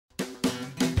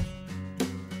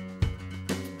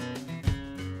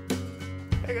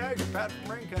Hey guys, Pat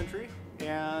from Rain Country,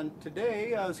 and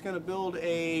today I was going to build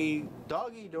a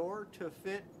doggy door to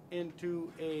fit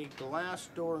into a glass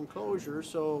door enclosure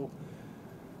so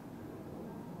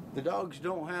the dogs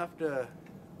don't have to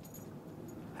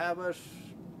have us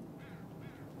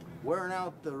wearing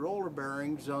out the roller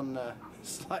bearings on the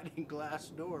sliding glass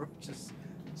door, which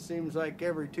seems like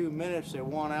every 2 minutes they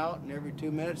want out and every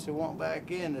 2 minutes they want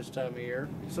back in this time of year.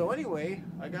 So anyway,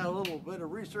 I got a little bit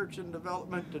of research and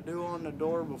development to do on the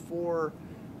door before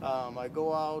I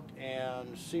go out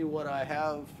and see what I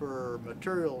have for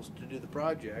materials to do the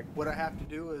project. What I have to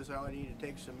do is I need to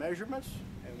take some measurements,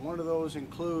 and one of those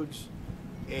includes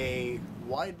a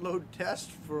wide load test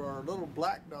for our little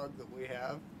black dog that we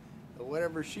have.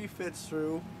 Whatever she fits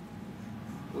through,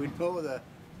 we know the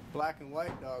black and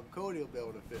white dog Cody will be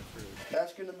able to fit through.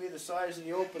 That's going to be the size of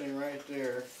the opening right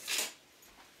there.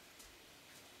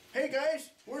 Hey guys,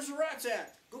 where's the rats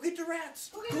at? Go get the rats.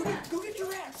 Go get the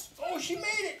rats. Oh, she made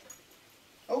it.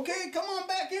 Okay, come on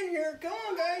back in here. Come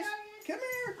on guys. Come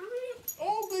here.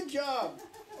 Oh, good job.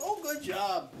 Oh, good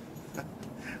job.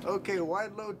 Okay,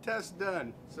 wide load test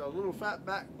done. So a little fat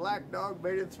black dog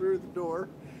made it through the door.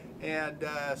 And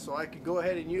so I could go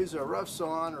ahead and use a rough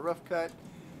sawn, a rough cut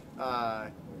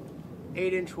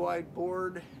 8-inch wide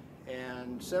board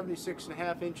and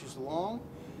 76.5 inches long.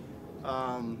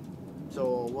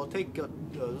 So we'll take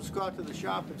let's go out to the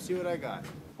shop and see what I got.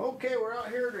 Okay, we're out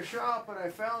here at the shop and I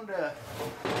found a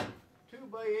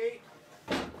 2x8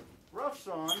 rough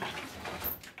sawn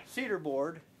cedar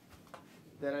board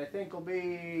that I think will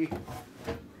be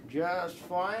just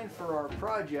fine for our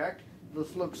project.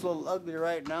 This looks a little ugly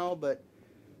right now, but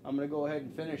I'm going to go ahead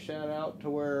and finish that out to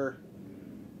where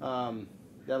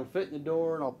that'll fit in the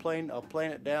door, and I'll plane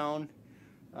it down,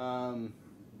 and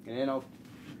then I'll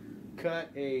cut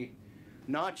a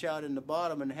notch out in the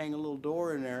bottom and hang a little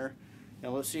door in there,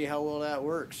 and let's see how well that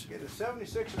works. Get a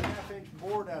 76.5 inch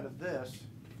board out of this.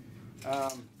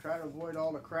 Try to avoid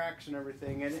all the cracks and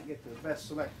everything in it, get the best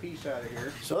select piece out of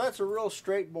here. So that's a real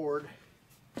straight board.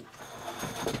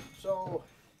 So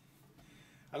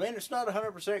I mean, it's not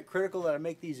 100% critical that I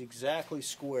make these exactly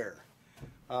square,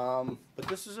 but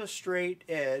this is a straight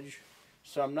edge,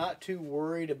 so I'm not too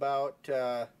worried about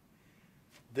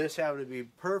this having to be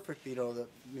perfect. The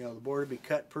board to be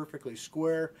cut perfectly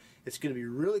square. It's going to be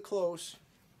really close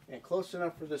and close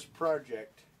enough for this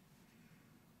project.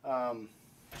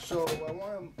 So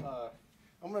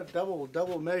I'm going to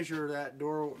double measure that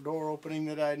door opening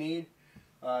that I need,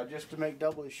 just to make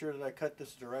doubly sure that I cut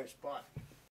this at the right spot.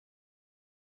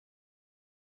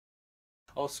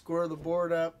 I'll square the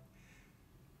board up.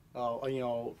 I'll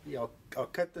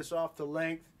cut this off the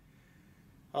length.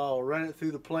 I'll run it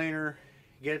through the planer,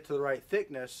 get it to the right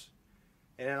thickness,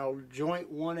 and then I'll joint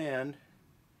one end,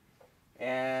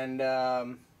 and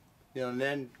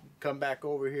then come back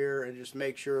over here and just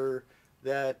make sure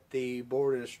that the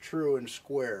board is true and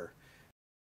square.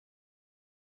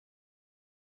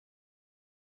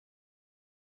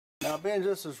 Now, being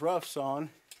this is rough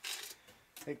sawn,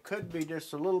 it could be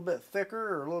just a little bit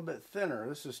thicker or a little bit thinner.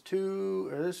 This is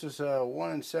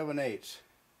 1 7/8.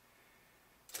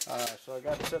 So I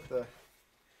got to set the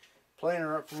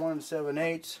planer up for 1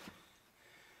 7/8.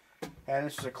 And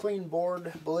this is a clean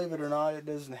board. Believe it or not, it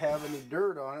doesn't have any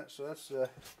dirt on it. So that's the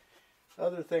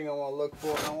other thing I want to look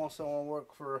for. I also want to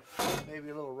look for maybe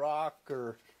a little rock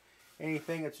or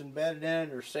anything that's embedded in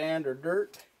it, or sand or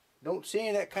dirt. Don't see any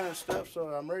of that kind of stuff, so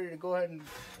I'm ready to go ahead and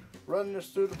run this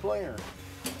through the planer.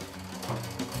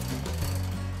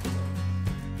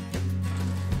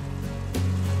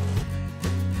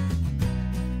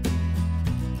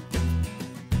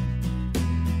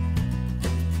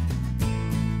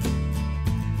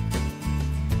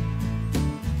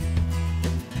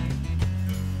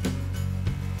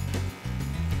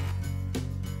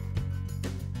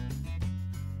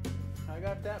 I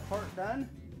got that part done.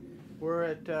 We're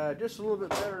at just a little bit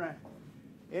better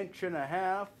than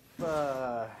 1.5 inches.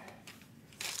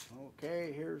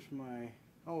 Okay, here's my,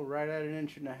 right at 1.5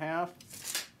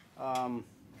 inches.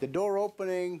 The door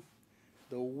opening,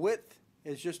 the width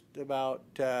is just about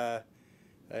 1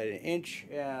 inch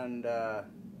and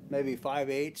maybe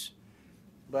 5/8,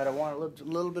 but I want a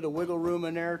little bit of wiggle room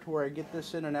in there to where I get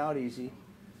this in and out easy.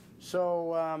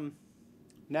 So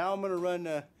now I'm going to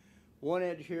run one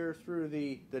edge here through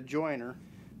the joiner.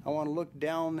 I want to look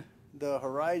down the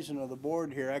horizon of the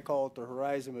board here. I call it the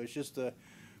horizon, but it's just the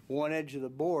one edge of the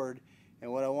board.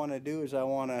 And what I want to do is I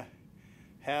want to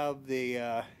have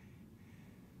the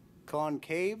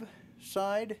concave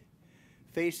side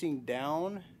facing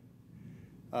down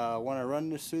when I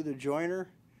run this through the joiner.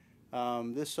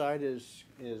 This side is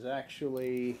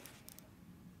actually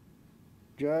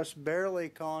just barely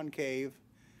concave.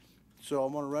 So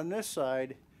I'm going to run this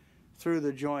side through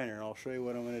the joiner. I'll show you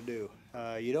what I'm going to do.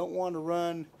 You don't want to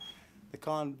run the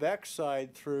convex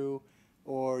side through,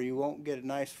 or you won't get a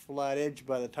nice flat edge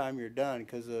by the time you're done,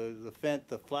 because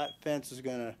the flat fence is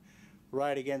going to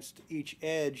ride against each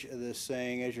edge of this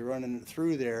thing as you're running it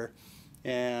through there.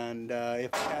 And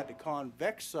if I had the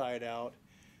convex side out,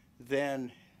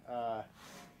 then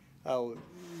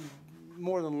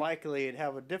more than likely it'd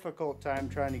have a difficult time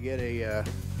trying to get a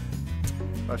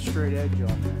straight edge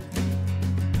on there.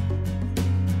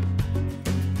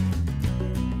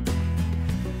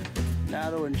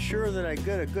 Now, to ensure that I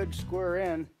get a good square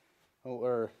in,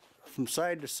 or from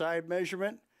side to side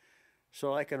measurement,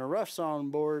 so like in a rough sawn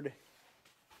board,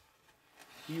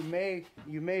 you may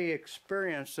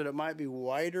experience that it might be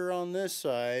wider on this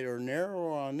side or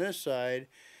narrower on this side,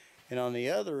 and on the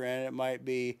other end it might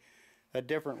be a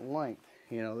different length.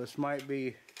 You know, this might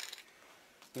be,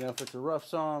 you know, if it's a rough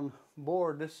sawn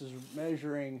board, this is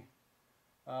measuring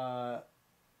an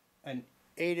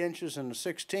 8 inches and a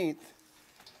 1/16,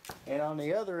 and on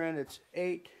the other end it's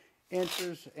 8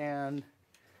 inches and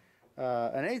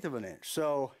an 1/8 of an inch.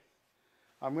 So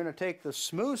I'm going to take the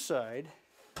smooth side,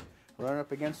 run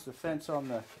up against the fence on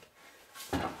the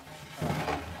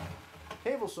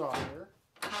table saw here.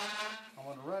 I'm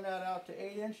going to run that out to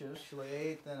 8 inches, so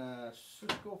 8 and let's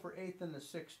go for 1/8 and a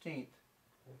 1/16,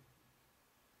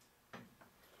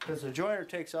 because the joiner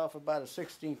takes off about a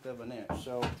 1/16 of an inch.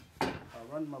 So I'll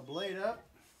run my blade up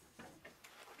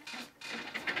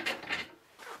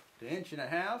to 1.5 inches.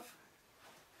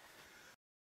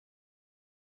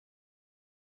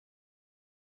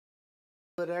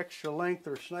 A bit extra length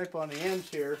or snipe on the ends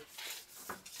here,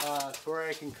 to where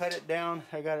I can cut it down.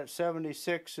 I got it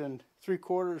 76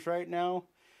 3/4 right now.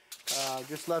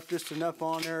 Just left just enough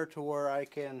on there to where I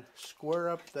can square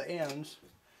up the ends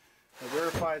and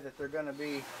verify that they're going to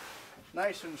be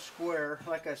nice and square.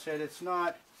 Like I said, it's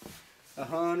not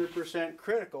 100%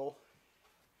 critical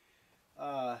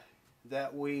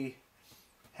that we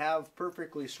have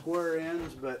perfectly square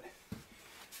ends, but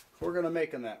we're going to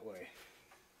make them that way.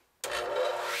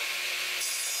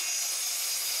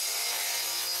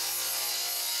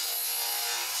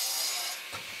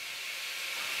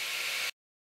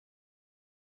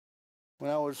 When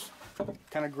I was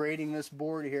kind of grading this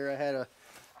board here, I had to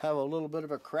have a little bit of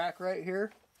a crack right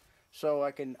here, so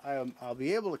I'll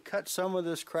be able to cut some of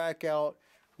this crack out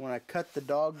when I cut the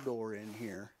dog door in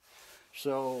here.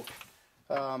 So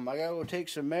I gotta go take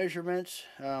some measurements.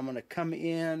 I'm gonna come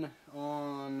in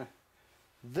on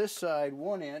this side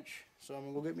 1 inch, so I'm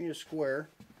gonna go get me a square.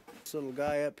 This little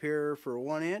guy up here for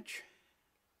 1 inch.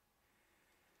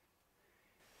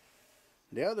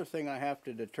 The other thing I have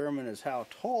to determine is how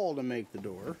tall to make the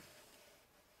door.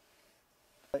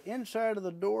 The inside of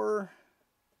the door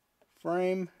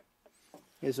frame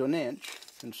is 1 inch,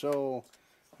 and so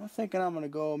I'm thinking I'm going to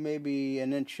go maybe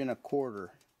 1.25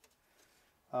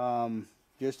 inches,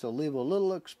 just to leave a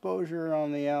little exposure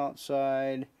on the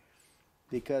outside,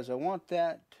 because I want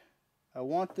this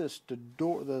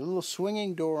door, the little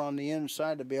swinging door on the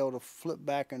inside, to be able to flip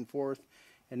back and forth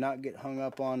and not get hung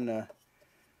up on the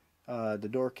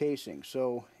door casing.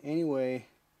 So anyway,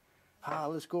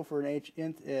 let's go for an inch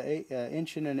and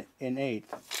an 1/8.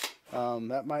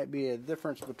 That might be a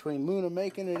difference between Luna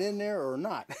making it in there or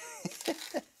not.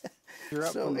 You're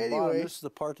up from the bottom. This is the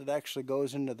part that actually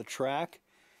goes into the track,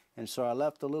 and so I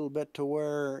left a little bit to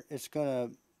where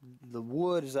the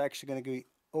wood is actually going to be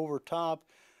over top,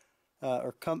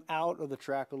 or come out of the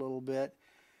track a little bit,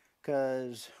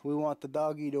 because we want the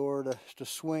doggy door to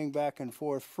swing back and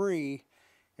forth free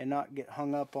and not get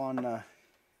hung up on the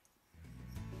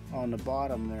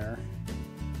bottom there.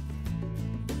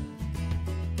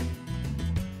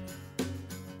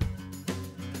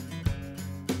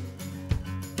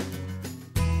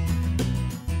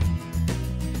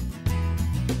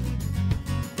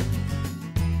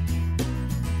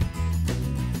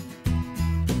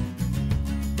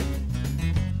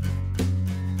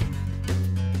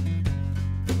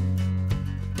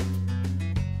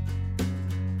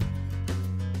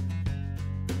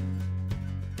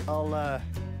 I'll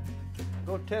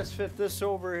go test fit this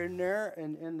over in there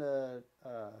in the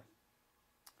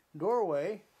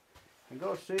doorway, and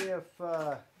go see if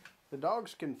the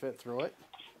dogs can fit through it.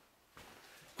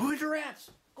 Who's the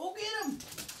rats? Go get them!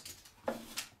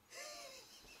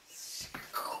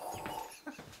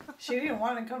 She didn't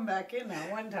want to come back in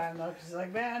that one time though. She's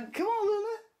like, man, come on,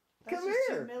 Luna, come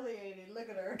here. Humiliated. Look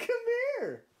at her. Come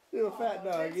here, little fat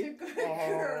doggy. That's a good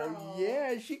girl.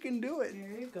 Yeah, she can do it.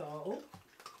 Here you go.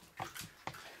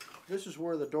 This is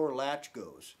where the door latch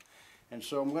goes, And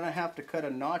so I'm going to have to cut a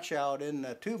notch out in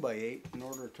the 2x8 in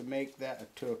order to make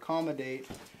that, to accommodate,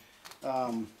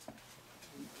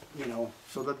 you know,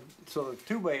 so the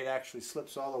 2x8 actually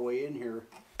slips all the way in here.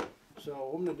 So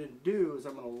what I'm going to do is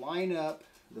I'm going to line up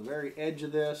the very edge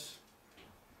of this,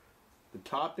 the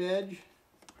top edge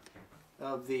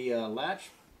of the latch,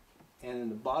 and then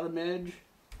the bottom edge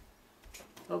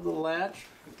of the latch.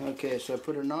 Okay, so I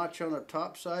put a notch on the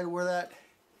top side where that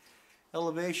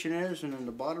elevation is, and then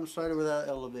the bottom side where that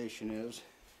elevation is.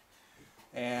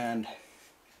 And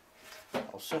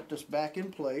I'll set this back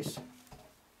in place.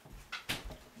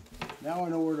 Now I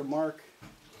know where to mark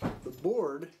the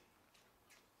board.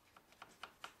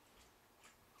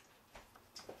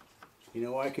 You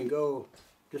know, I can go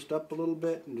just up a little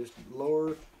bit and just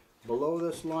lower below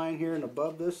this line here and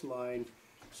above this line,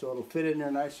 so it'll fit in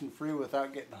there nice and free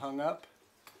without getting hung up.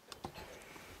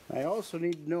 I also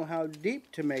need to know how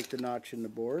deep to make the notch in the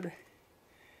board,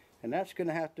 and that's going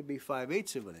to have to be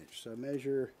 5/8 of an inch. So I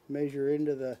measure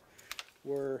into the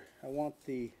where I want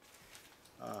the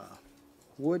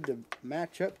wood to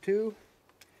match up to,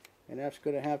 and that's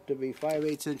going to have to be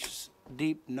 5/8 inches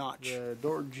deep notch. The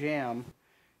door jamb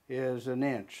is an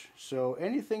inch, so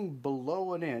anything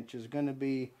below an inch is going to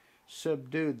be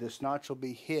subdued. This notch will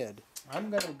be hid. I'm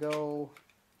going to go,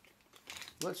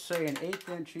 let's say, an 1/8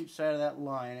 inch each side of that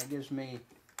line.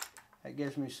 That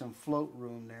gives me some float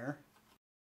room there.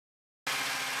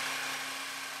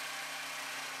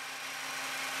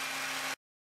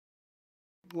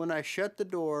 When I shut the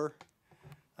door,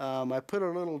 I put a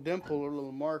little dimple, a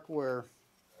little mark where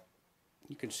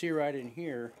you can see right in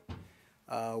here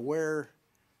where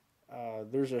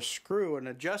there's a screw, an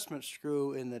adjustment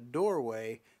screw in the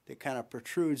doorway that kind of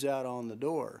protrudes out on the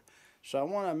door. So I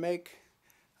want to make,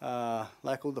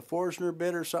 like with the Forstner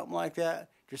bit or something like that,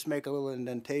 just make a little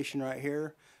indentation right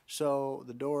here so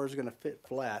the door is going to fit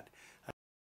flat.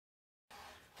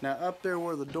 Now up there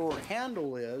where the door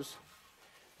handle is,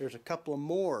 there's a couple of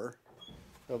more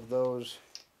of those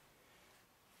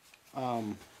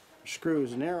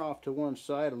screws, and they're off to one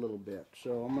side a little bit.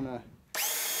 So I'm going to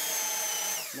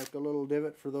make a little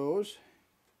divot for those.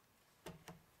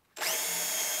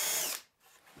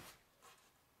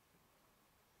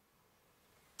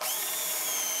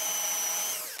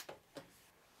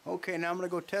 Okay, now I'm going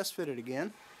to go test fit it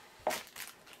again. Come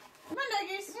on,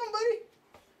 Nuggies. Come on, buddy.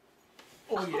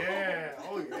 Oh yeah,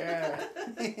 oh yeah.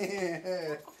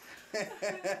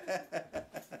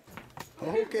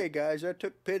 Okay guys, I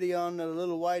took pity on the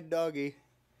little white doggy,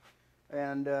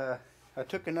 and I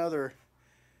took another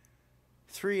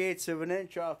 3/8 of an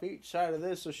inch off each side of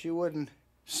this so she wouldn't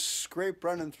scrape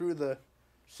running through the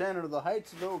center. The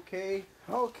height's is okay.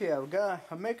 Okay,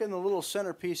 I'm making the little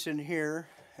centerpiece in here,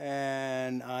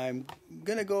 and I'm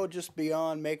gonna go just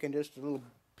beyond making just a little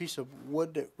piece of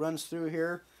wood that runs through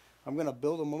here. I'm gonna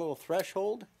build them a little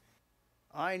threshold.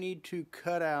 I need to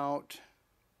cut out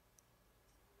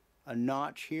a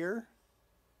notch here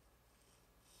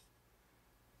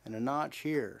and a notch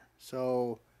here.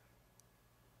 So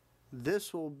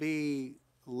this will be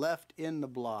left in the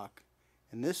block,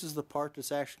 and this is the part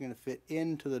that's actually going to fit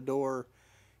into the door,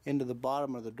 into the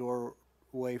bottom of the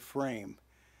doorway frame.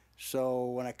 So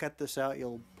when I cut this out,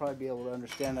 you'll probably be able to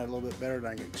understand that a little bit better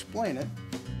than I can explain it.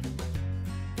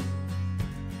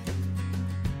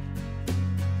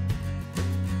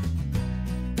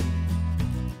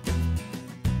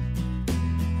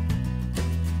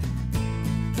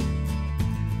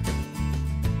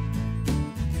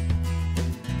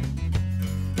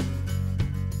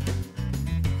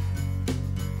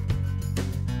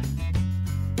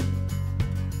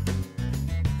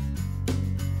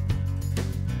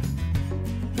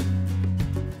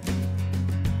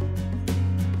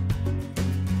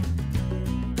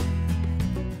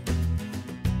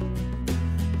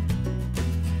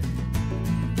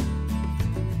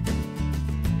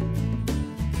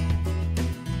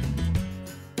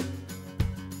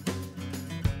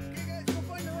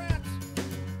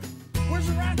 Where's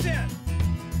the rats at?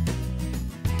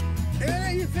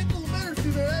 Hey, you fit a little better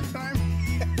through there that time.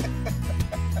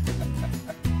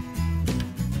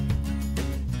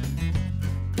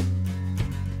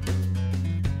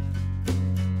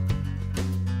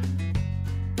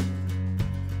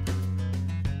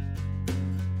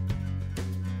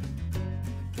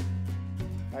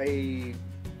 I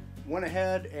went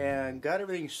ahead and got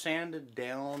everything sanded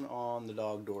down on the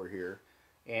dog door here,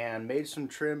 and made some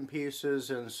trim pieces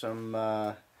and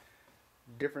some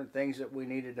different things that we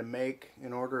needed to make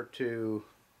in order to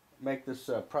make this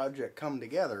project come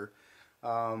together.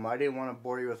 I didn't want to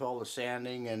bore you with all the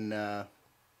sanding and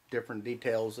different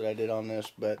details that I did on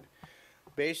this, but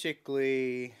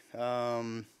basically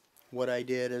what I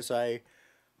did is I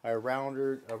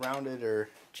rounded or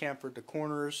chamfered the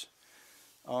corners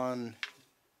on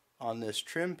this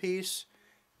trim piece.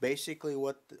 Basically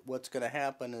what's going to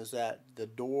happen is that the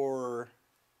door,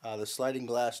 the sliding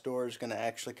glass door, is going to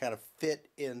actually kind of fit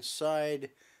inside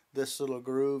this little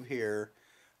groove here.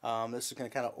 This is going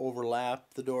to kind of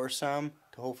overlap the door some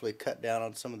to hopefully cut down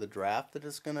on some of the draft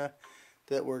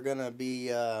that we're gonna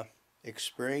be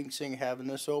experiencing having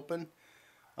this open.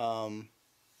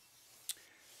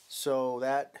 So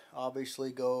that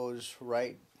obviously goes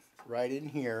right in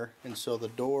here, and so the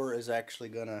door is actually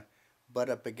gonna butt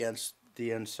up against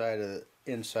the inside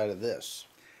of this.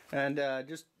 And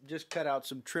just cut out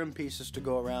some trim pieces to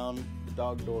go around the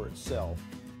dog door itself.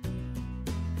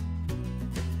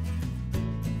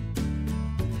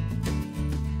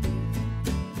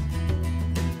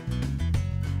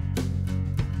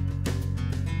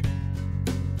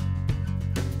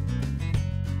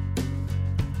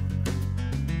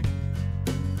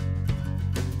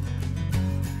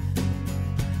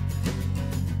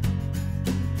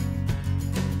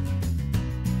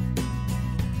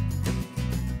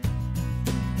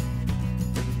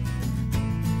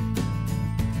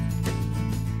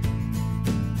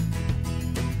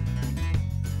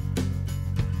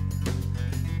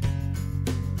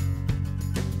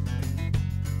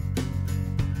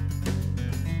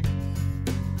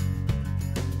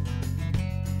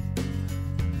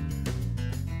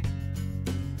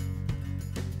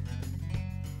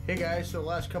 Hey guys, so the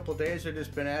last couple of days I've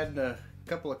just been adding a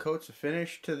couple of coats of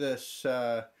finish to this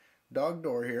dog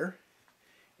door here,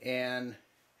 and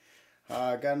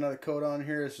I got another coat on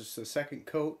here. This is the second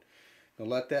coat. I'll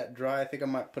let that dry. I think I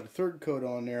might put a third coat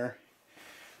on there,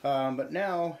 but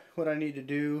now what I need to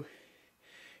do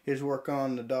is work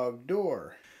on the dog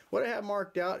door. What I have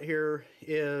marked out here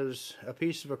is a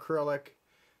piece of acrylic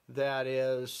that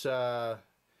is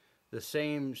the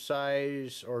same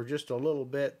size or just a little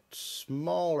bit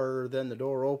smaller than the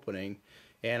door opening,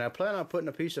 and I plan on putting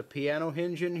a piece of piano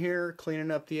hinge in here,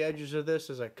 cleaning up the edges of this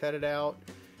as I cut it out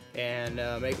and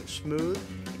make it smooth.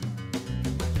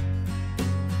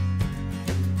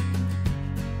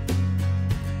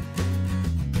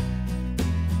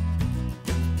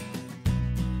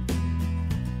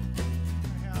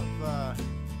 I have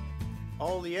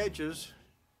all the edges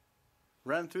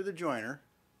run through the joiner.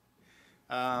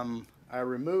 I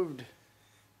removed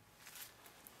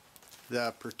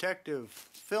the protective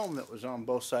film that was on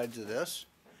both sides of this,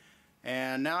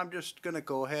 and now I'm just going to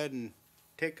go ahead and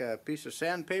take a piece of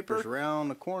sandpaper around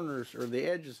the corners or the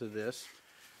edges of this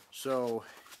so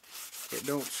it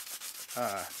don't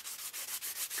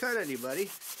cut anybody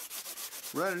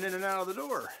running in and out of the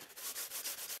door.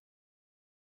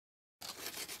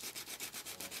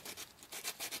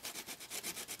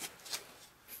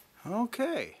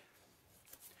 Okay.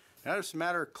 Now it's a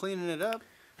matter of cleaning it up.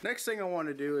 Next thing I want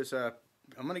to do is I'm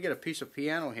going to get a piece of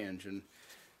piano hinge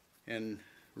and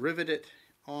rivet it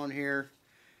on here,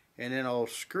 and then I'll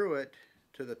screw it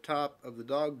to the top of the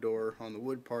dog door on the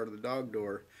wood part of the dog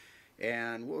door,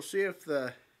 and we'll see if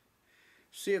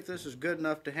this is good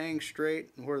enough to hang straight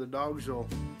and where the dogs will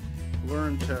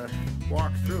learn to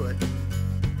walk through it.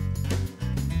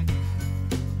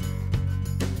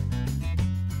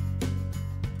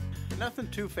 Nothing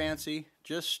too fancy,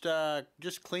 just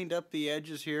cleaned up the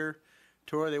edges here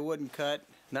to where they wouldn't cut.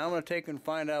 Now I'm going to take and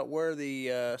find out where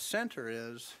the center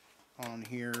is on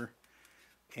here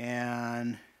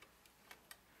and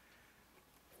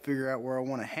figure out where I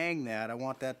want to hang that. I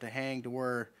want that to hang to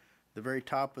where the very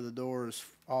top of the door is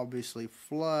obviously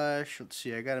flush. Let's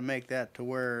see, I got to make that to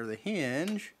where the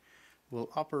hinge will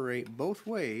operate both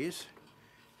ways,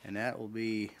 and that will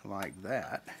be like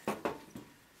that.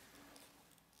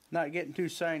 Not getting too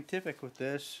scientific with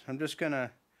this. I'm just gonna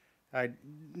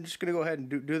go ahead and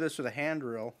do this with a hand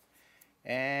drill,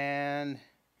 and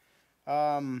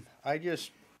I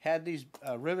just had these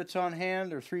rivets on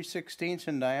hand. They're 3/16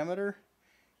 in diameter,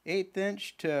 1/8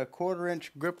 inch to 1/4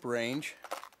 inch grip range,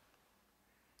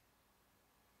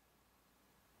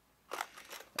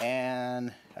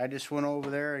 and I just went over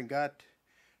there and got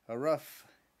a rough,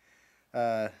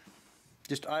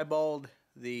 just eyeballed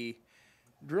the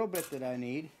drill bit that I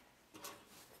need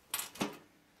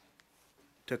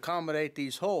to accommodate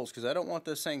these holes, because I don't want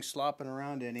this thing slopping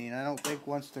around any, and I don't think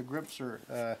once the grips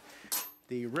are,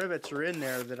 the rivets are in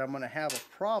there, that I'm going to have a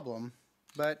problem.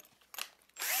 But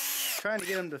trying to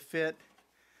get them to fit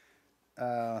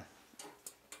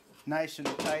nice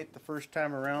and tight the first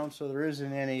time around, so there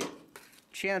isn't any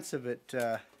chance of it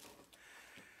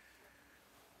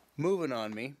moving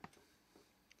on me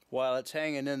while it's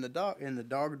hanging in the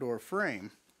dog door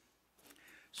frame.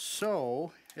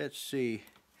 So let's see.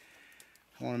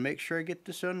 I want to make sure I get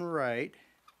this on right.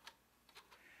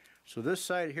 So this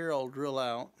side here I'll drill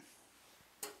out.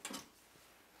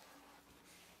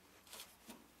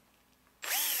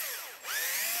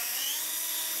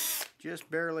 Just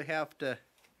barely have to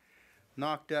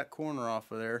knock that corner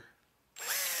off of there.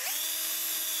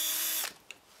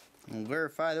 We'll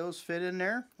verify those fit in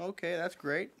there. Okay, that's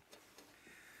great.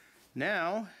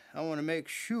 Now I want to make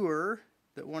sure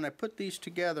that when I put these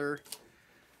together,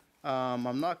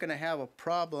 I'm not going to have a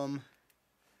problem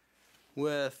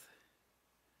with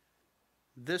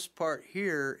this part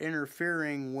here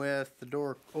interfering with the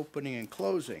door opening and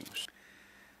closing.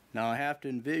 Now I have to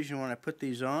envision when I put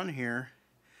these on here,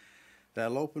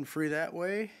 that'll open free that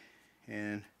way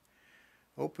and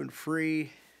open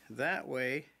free that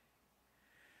way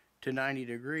to 90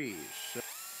 degrees. So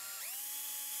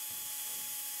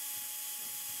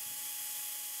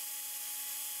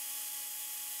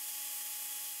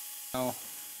now,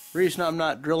 the reason I'm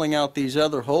not drilling out these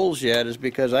other holes yet is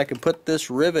because I can put this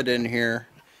rivet in here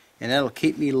and that'll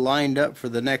keep me lined up for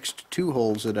the next 2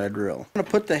 holes that I drill. I'm going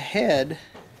to put the head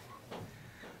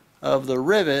of the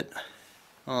rivet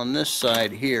on this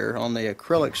side here, on the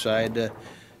acrylic side, to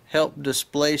help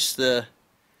displace the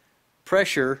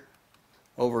pressure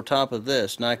over top of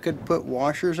this. Now I could put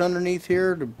washers underneath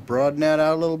here to broaden that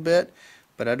out a little bit,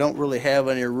 but I don't really have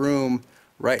any room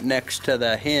right next to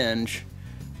the hinge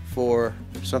for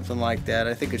something like that.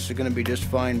 I think it's going to be just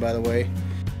fine, by the way.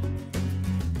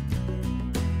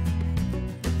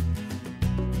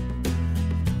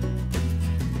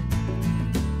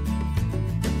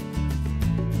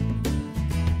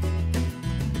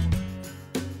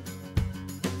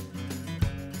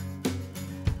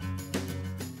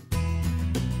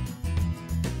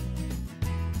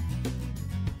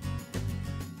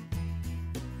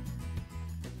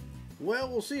 Well,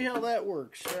 we'll see how that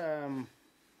works.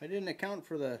 I didn't account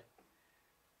for the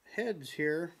heads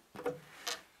here.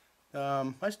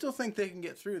 I still think they can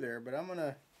get through there, but I'm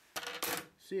gonna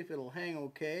see if it'll hang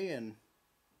okay and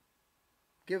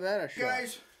give that a shot.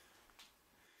 Guys,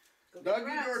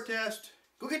 doggy door test.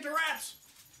 Go get the rats.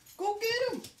 Go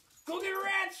get them. Go get the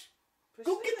rats.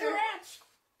 Go get the rats.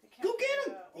 Go get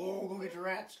them. Oh, go get the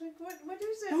rats. What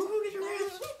is it? Go get the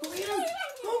rats. Go get them.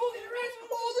 Go get the rats.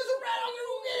 Oh, there's a rat out there.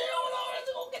 Go get it. Oh, no, let's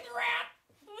go get the rat.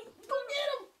 Go get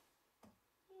him.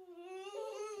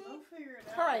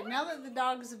 Alright, now that the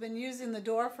dogs have been using the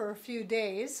door for a few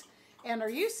days and are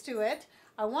used to it,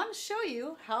 I want to show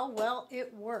you how well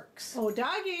it works. Oh,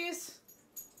 doggies!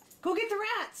 Go get the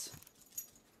rats!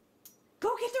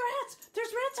 Go get the rats! There's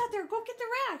rats out there! Go get the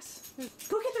rats!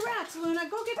 Go get the rats, Luna!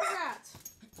 Go get the rats!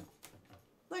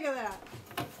 Look at that!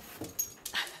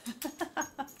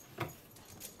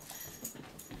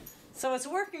 So it's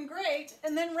working great,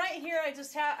 and then right here I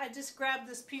just grabbed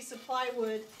this piece of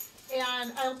plywood,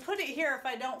 and I'll put it here if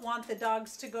I don't want the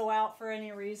dogs to go out for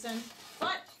any reason.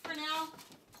 But for now,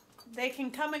 they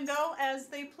can come and go as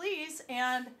they please,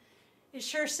 and it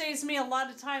sure saves me a lot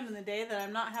of time in the day that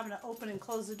I'm not having to open and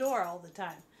close the door all the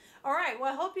time. Alright,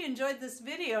 well I hope you enjoyed this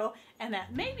video and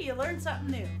that maybe you learned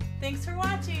something new. Thanks for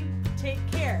watching, take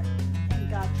care, and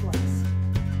God bless.